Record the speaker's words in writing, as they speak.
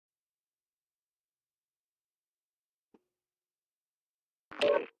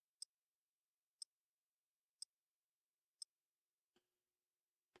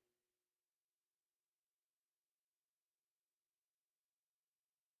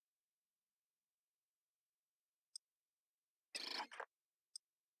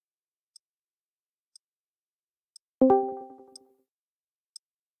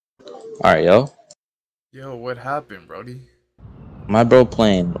Alright, yo. Yo, what happened, Brody? My bro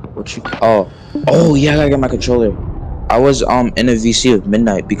playing. What you? Oh yeah, I gotta get my controller. I was in a VC with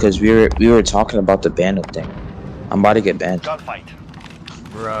Midnight because we were talking about the banning thing. I'm about to get banned. Gunfight.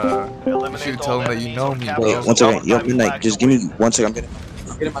 Bruh, you should tell him that you know me, bro. Wait, 1 second. Yo, Midnight, just give me 1 second.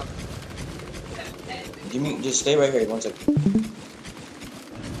 Just stay right here. 1 second.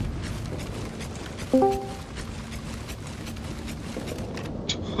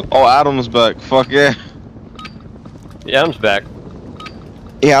 Oh, Adam's back. Fuck yeah. Yeah, Adam's back.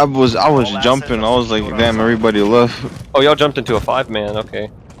 Yeah, I was jumping. I was like, damn, everybody left. Oh, y'all jumped into a 5-man. Okay.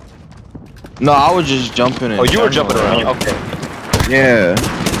 No, I was just jumping. Oh, you were jumping around. Okay. Yeah.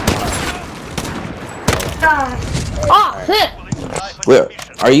 Where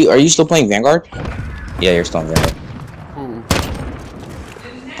are you still playing Vanguard? Yeah, you're still in Vanguard. Who?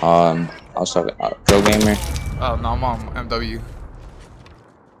 I was talking Pro Gamer. Oh no, I'm on MW.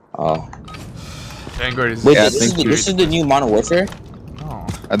 Oh. Vanguard is. Wait, Yeah, this is the new Modern Warfare? No.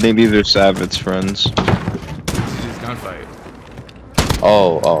 I think these are Savage friends. This is Gunfight.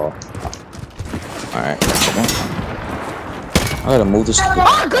 Oh. Alright. I gotta move this.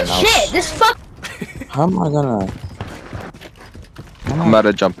 Oh, good shit! This fuck. How am I gonna? I'm about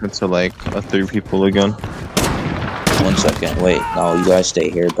to jump into like 3 people again. 1 second. Wait. No, you guys stay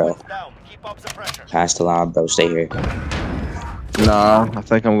here, bro. Pass the line, bro. Stay here. Nah, I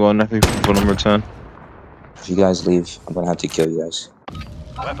think I'm going to people number 10. If you guys leave, I'm gonna have to kill you guys.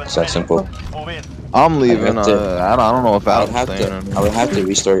 It's that simple. I'm leaving. I don't know if Adam's staying or I not. would have to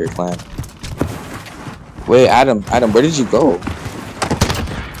restore your clan. Wait, Adam, where did you go?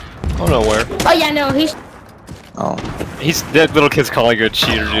 Oh, nowhere. Oh yeah, no, he's. Oh. That little kid's calling you a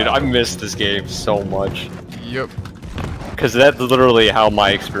cheater, dude. I miss this game so much. Yep. Because that's literally how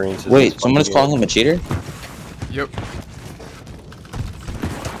my experience is. Wait, someone is calling him a cheater? Yep.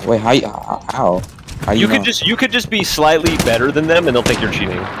 Wait, how? How You know? could just be slightly better than them, and they'll think you're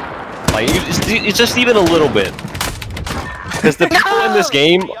cheating. Like it's just even a little bit. Because the people in this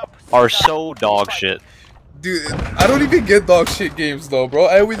game are so dog shit. Dude, I don't even get dog shit games though, bro.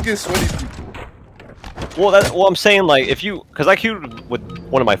 I always get sweaty people. Well, I'm saying like because I queued with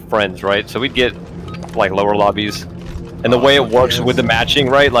one of my friends, right? So we'd get like lower lobbies, and the way it works with the matching,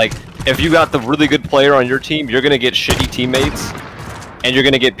 right? Like if you got the really good player on your team, you're gonna get shitty teammates, and you're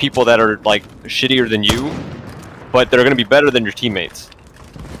gonna get people that are like shittier than you, but they're gonna be better than your teammates.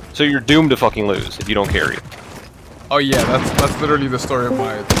 So you're doomed to fucking lose if you don't carry. Oh yeah, that's literally the story of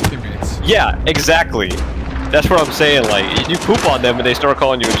my teammates. Yeah, exactly. That's what I'm saying. Like you poop on them and they start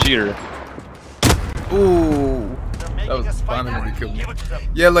calling you a cheater. Ooh, that was finally killed me.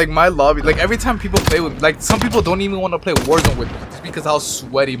 Yeah, like my lobby, like every time people play with, like some people don't even want to play Warzone with me just because how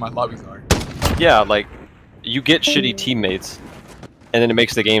sweaty my lobbies are. Yeah, like you get shitty teammates, and then it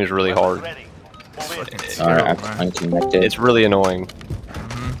makes the games really hard. Alright, I'm connected. It's really annoying.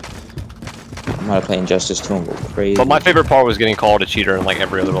 I'm not playing Injustice 2 and go crazy. But my favorite part was getting called a cheater in like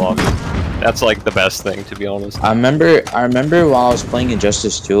every other lobby. That's like the best thing, to be honest. I remember while I was playing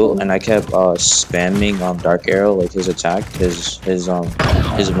Injustice 2 and I kept spamming Dark Arrow, like his attack, his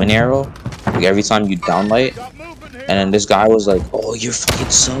win arrow, like every time you downlight, and then this guy was like, "Oh, you're fucking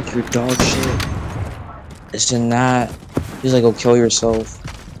suck, you're dog shit, this and that." He's like, "Oh, kill yourself."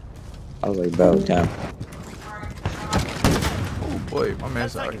 I was like, "Bro, damn." Oh boy, my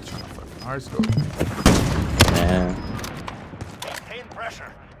man's out here trying to fucking hard scope. Man.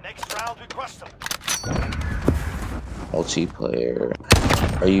 Multiplayer.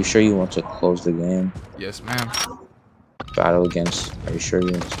 Are you sure you want to close the game? Yes, ma'am. Battle against. Are you sure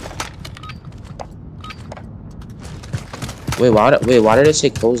you want to? Wait, why did it say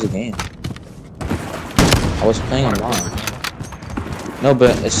close the game? I was playing online. No,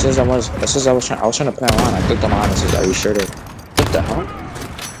 but it says I was trying to play online. I clicked online and it says, "Are you sure to?" What the hell?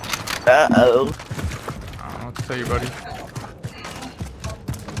 Uh-oh. I don't know what to tell you, buddy.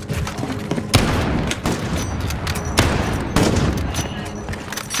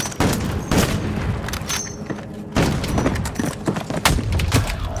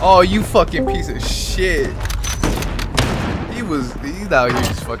 Oh, you fucking piece of shit. He's out here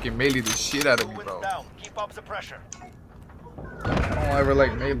just fucking melee the shit out of me, bro. Keep up the pressure. I don't ever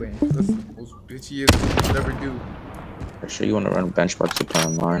like melee. That's the most bitchiest thing you could ever do. Are you sure you want to run benchmarks to play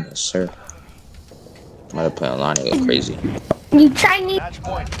online? Yes, sir. I'm gonna play online and go crazy. You Chinese. Match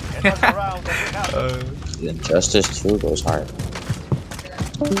point. It was around and we have Injustice 2 goes hard.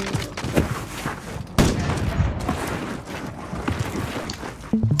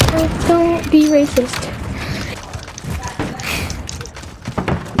 Don't be racist.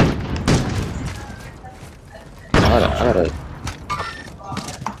 I gotta.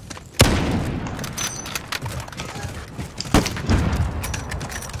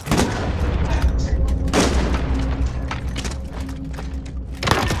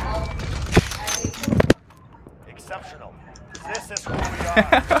 exceptional. This is who we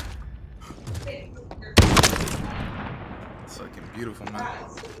are. It's fucking beautiful, man.